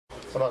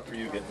How about for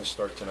you getting the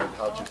start tonight?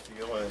 How'd you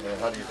feel, and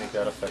how do you think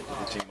that affected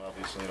the team,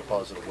 obviously, in a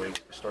positive way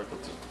with the start that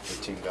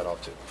the team got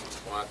off to?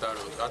 Well, I thought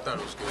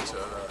it was good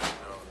to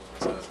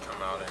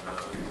come out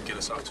and get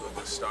us off to a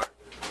good start.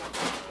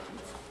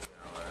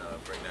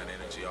 Bring that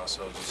energy.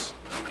 Also, just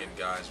getting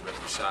guys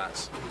rhythm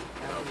shots.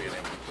 Being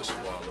able to push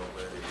the ball a little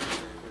bit.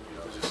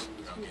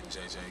 Getting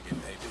JJ,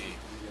 getting AP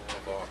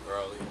the ball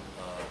early.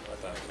 I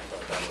thought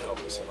that would help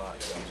us a lot.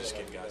 Just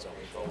getting guys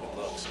open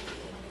looks.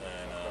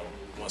 And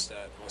once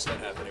that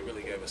happened, it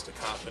really gave us the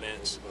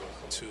confidence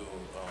to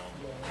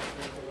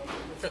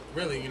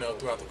really,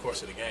 throughout the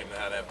course of the game, to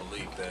have that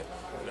belief that,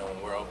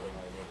 when we're open,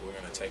 we're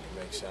going to take and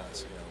make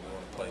shots. We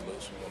want to play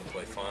loose, we want to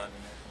play fun,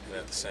 and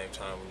at the same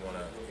time, we want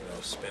to,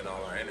 spend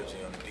all our energy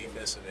on the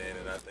defensive end.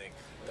 And I think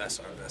that's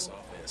our best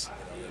offense.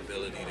 The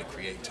ability to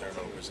create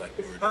turnovers like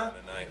we were doing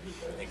tonight,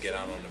 and get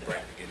out on the break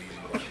and get easy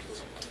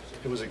buckets.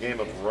 It was a game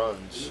of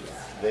runs.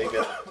 They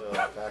got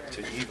back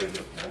to even.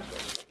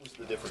 What was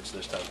the difference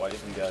this time? Why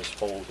didn't you guys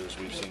fold as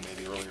we've seen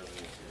maybe earlier in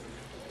the year?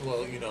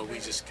 Well, we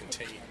just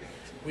continued.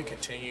 We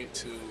continued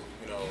to,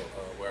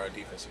 wear our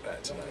defensive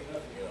hat tonight.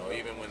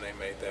 Even when they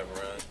made that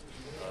run,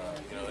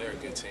 they're a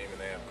good team and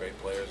they have great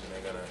players and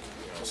they're gonna,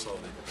 slow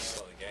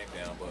the game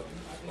down. But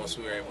once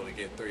we were able to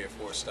get 3 or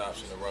 4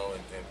 stops in a row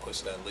and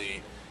push that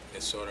lead,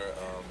 it sort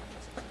of,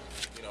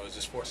 it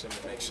just forced them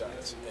to make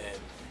shots. And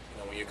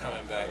when you're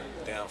coming back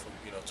down from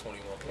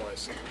 21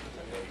 points, you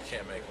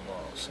can't make them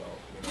all. So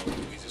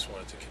we just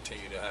wanted to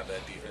continue to have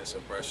that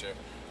defensive pressure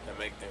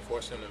and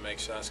force them to make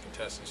shots,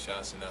 contested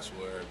shots, and that's what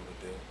we were able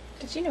to do.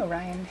 Did you know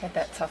Ryan had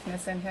that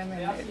toughness in him?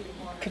 And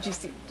could you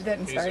see? Did that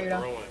inspire you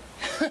at all?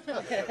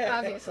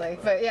 Obviously,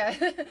 but yeah.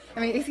 I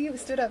mean, he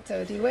stood up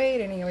to D Wade,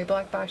 and he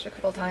blocked Bosch a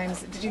couple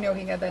times. Did you know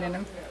he had that in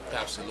him?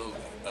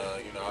 Absolutely.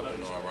 I've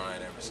been knowing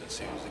Ryan ever since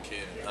he was a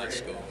kid in high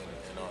school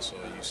and also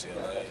at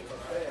UCLA.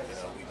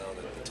 We know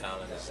that the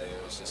talent is there.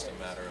 It's just a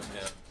matter of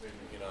him,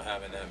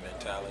 having that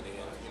mentality.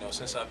 And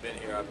since I've been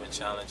here, I've been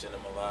challenging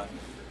him a lot.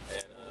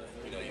 And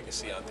you can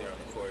see out there on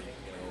the court,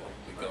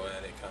 we go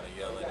at it, kind of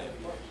yelling it,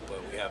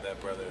 but we have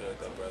that brotherhood,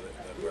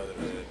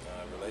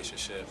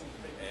 relationship.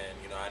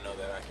 And I know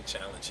that I can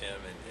challenge him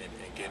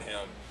and get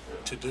him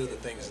to do the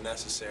things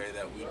necessary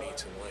that we need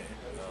to win.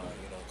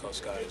 Coach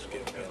Scott has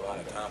given me a lot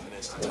of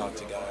confidence to talk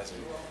to guys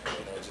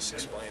and just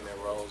explain their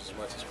roles as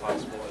much as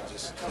possible. And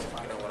just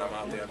when I'm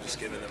out there, I'm just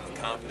giving them the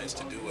confidence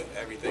to do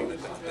everything that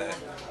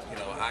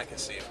I can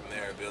see from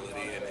their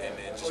ability and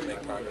just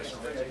make progress.